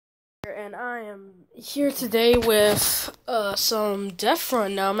and I am here today with some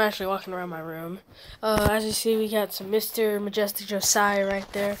Deathrun. Now I'm actually walking around my room. As you see, we got some Mr. Majestic Josiah right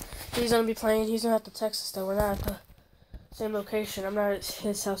there. He's gonna be playing. He's gonna have to text us though. We're not at the same location. I'm not at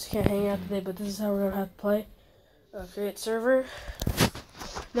his house. He can't hang out today, but this is how we're gonna have to play. Create server.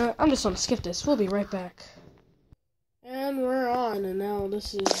 No, I'm just gonna skip this. We'll be right back. And we're on, and now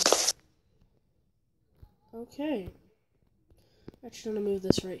this is okay. Actually, I'm gonna move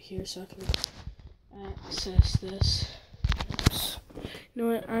this right here so I can access this. You know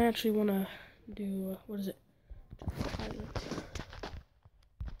what? I actually want to do what is it?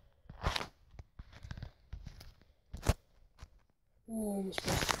 Oh, almost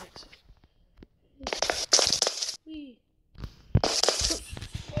pressed the exit. Wee.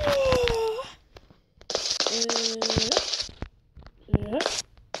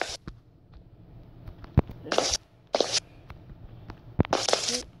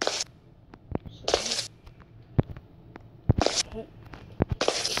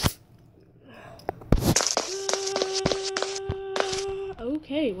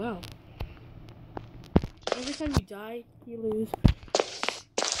 Okay, wow. Every time you die, you lose.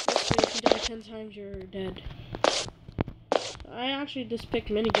 Basically, if you die 10 times, you're dead. I actually just picked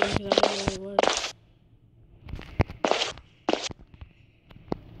minigame because I didn't know what it was.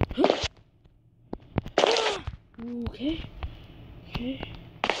 Okay. Okay.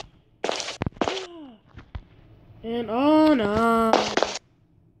 And oh no.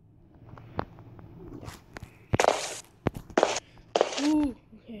 Ooh,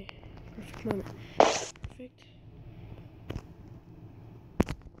 okay. Perfect moment. Perfect.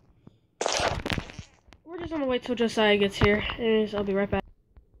 We're just gonna wait till Josiah gets here. Anyways, I'll be right back.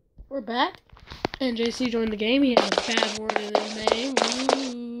 We're back. And JC joined the game. He has a bad word in his name.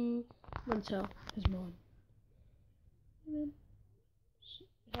 Ooh. I'm gonna tell his mom.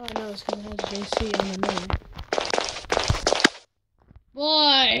 How I know is because it has JC on the name.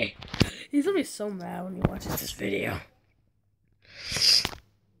 Boy! He's gonna be so mad when he watches this video.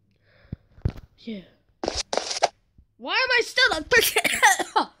 Yeah. Why am I still not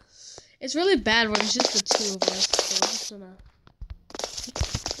freaking? It's really bad when it's just the two of us. So we're just gonna.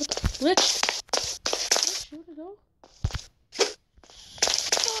 What the glitch? Where'd it go?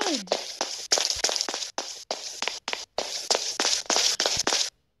 Fine.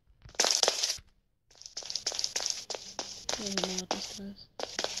 I don't know what this does.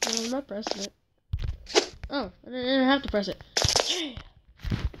 No, I'm not pressing it. Oh, I didn't have to press it.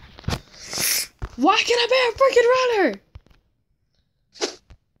 Why can I be a freaking runner?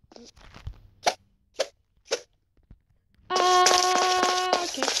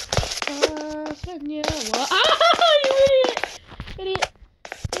 Okay. Yeah. Well, you idiot! Idiot!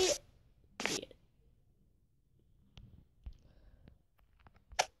 Idiot! Idiot!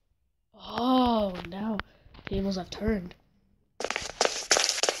 Oh, now tables have turned.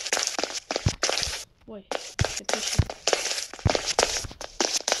 Boy, I pushed it.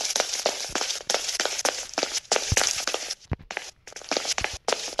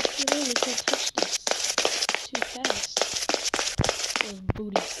 You can't touch this. Too fast. Little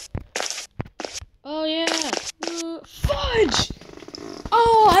booty. Oh yeah! Fudge!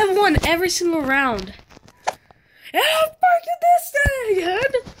 Oh, I won every single round. And I'm breaking this thing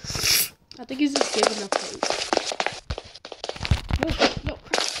again! I think he's just giving up hope. No,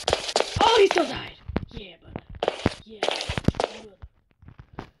 crap. Oh, he still died. Yeah, but yeah.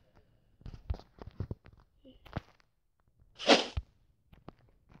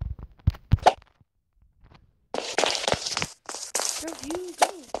 Go, you go.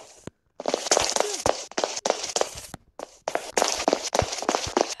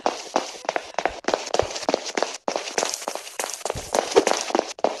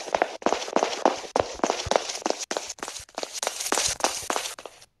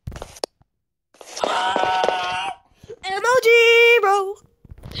 MOG, bro.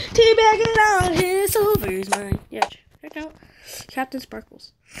 Teabagging out here, silver's mine. Yeah, check out Captain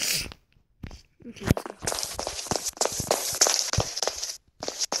Sparkles. Okay, let's go.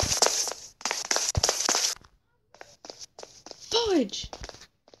 Fudge!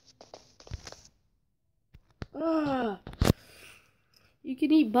 You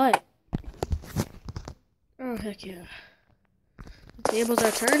can eat butt. Oh, heck yeah. The tables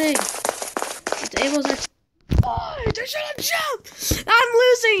are turning. The tables are... Oh, they're trying to jump! I'm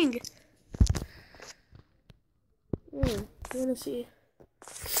losing! I wanna see.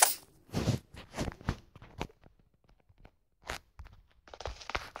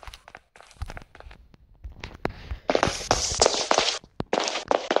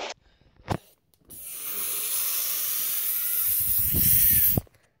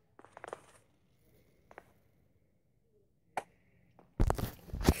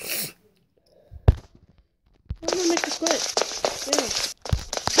 quit. Yeah.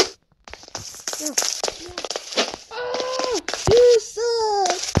 No. Oh, you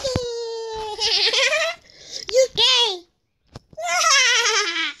suck. You gay.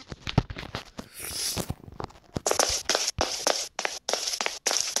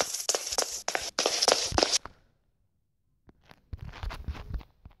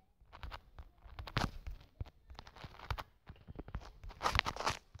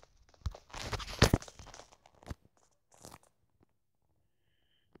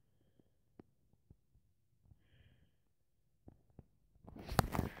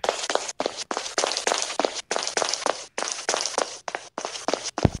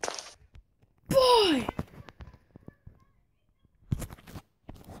 Boy!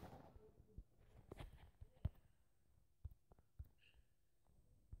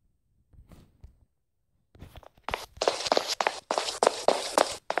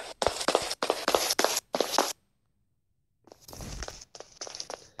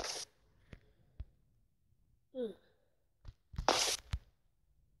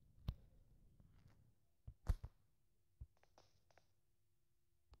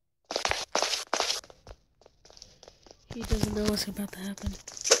 He doesn't know what's about to happen.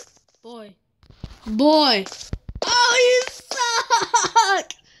 Boy. Boy! Oh, you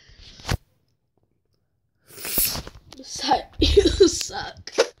suck! You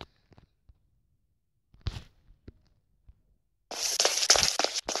suck.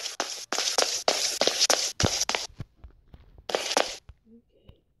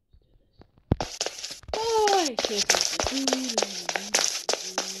 Boy!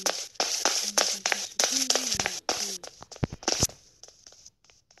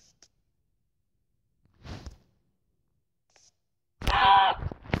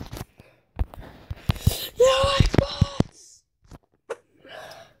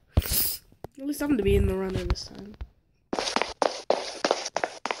 At least I'm gonna be in the runner this time.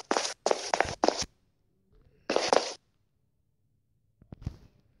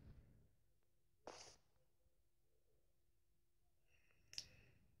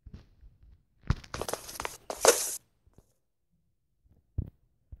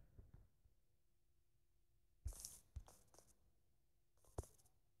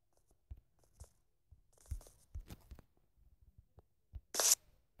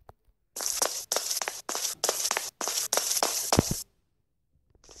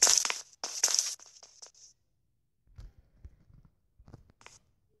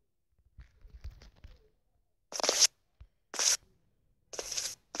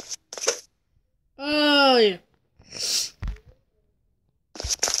 Oh yeah.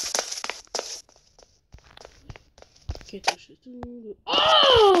 Can't touch it.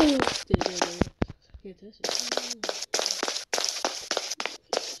 Oh! Can't touch it.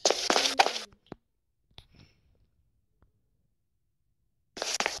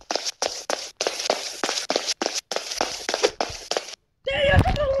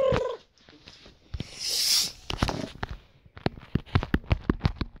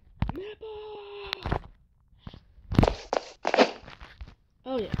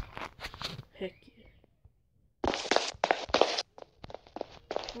 Oh yeah. Heck yeah.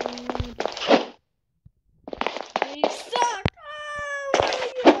 You suck! Oh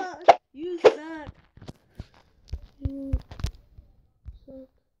my god! You suck! You suck.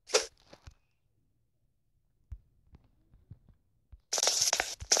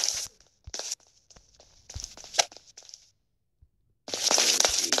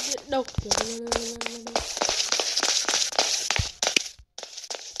 No. No.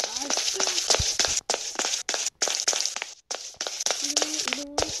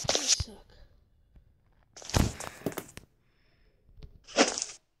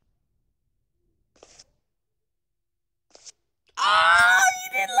 Oh, you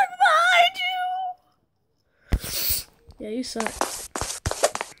didn't look behind you! Yeah, you suck.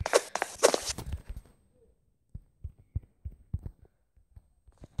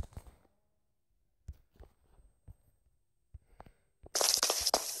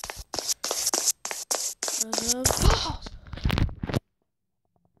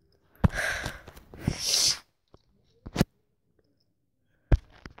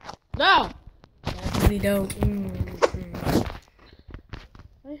 No! We don't.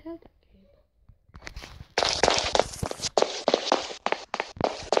 I had that game.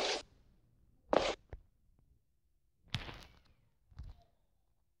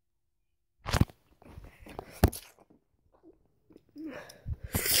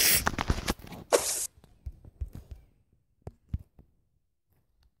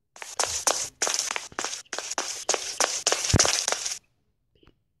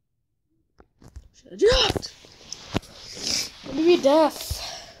 Should've jumped! be death.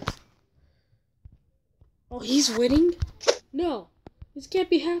 Oh, he's winning? No, this can't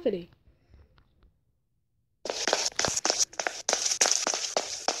be happening.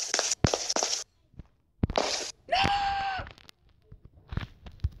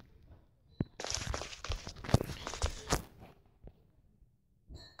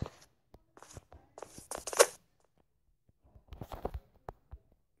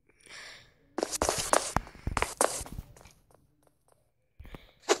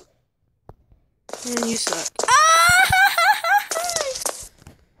 Man, you suck.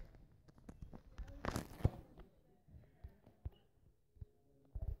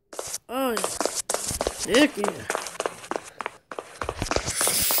 Oh, yeah. Heck yeah.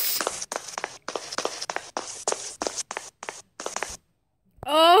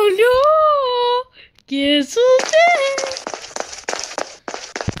 Oh no! Guess who's dead?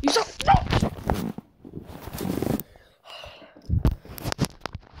 You suck. No!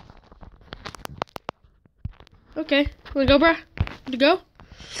 Okay, wanna go, bruh? Want to go?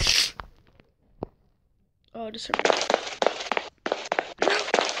 Oh, this hurt. No!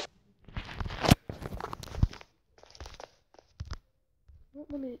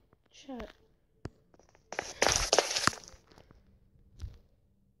 Let me chat.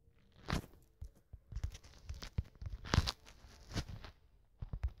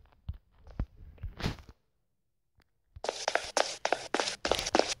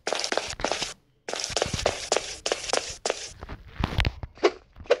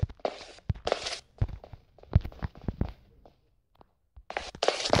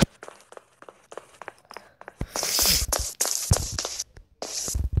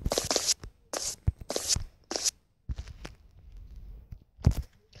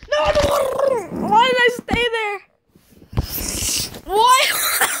 Why did I stay there? Why?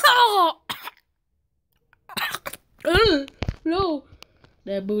 No.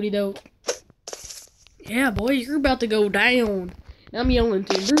 That booty though. Yeah, boy, you're about to go down. I'm yelling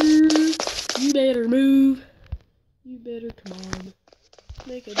timber. You better move. You better come on.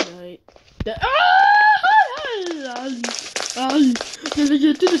 Make it night. Gotta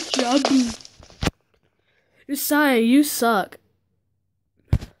get to the job. Josiah, you suck.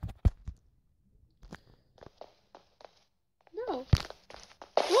 No.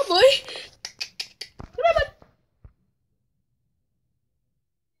 Oh boy. Come on, bud.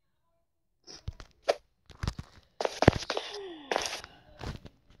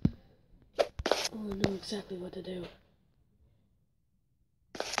 Oh, I know exactly what to do.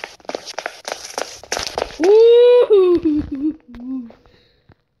 Woo!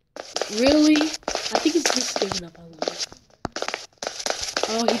 Really? I think it's just giving up on me.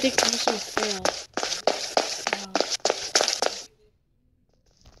 Oh, he thinks I'm just gonna fail. Wow.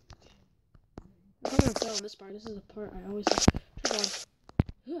 I'm not gonna fail on this part. This is the part I always try on.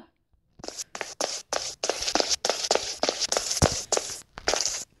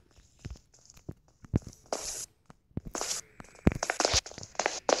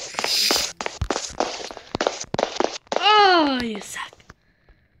 Oh, you suck.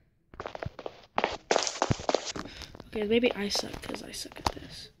 Okay, maybe I suck because I suck at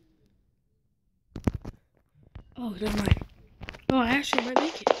this. Oh, never mind. Oh, I actually might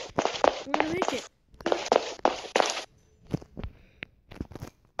make it. I'm gonna make it.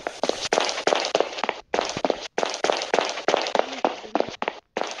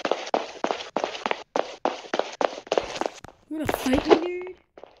 You wanna fight me, nerd?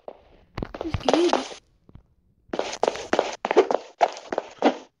 Who's good?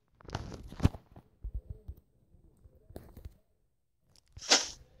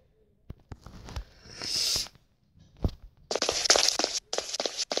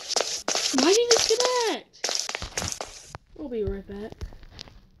 Why did you disconnect? We'll be right back.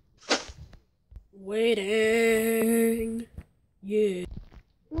 Waiting. Yeah.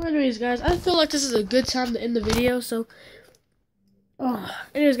 Well, anyways, guys, I feel like this is a good time to end the video, so.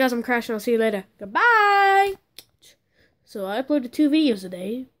 Anyways, guys, I'm crashing. I'll see you later. Goodbye. So I uploaded 2 videos a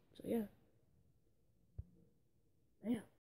day. So yeah.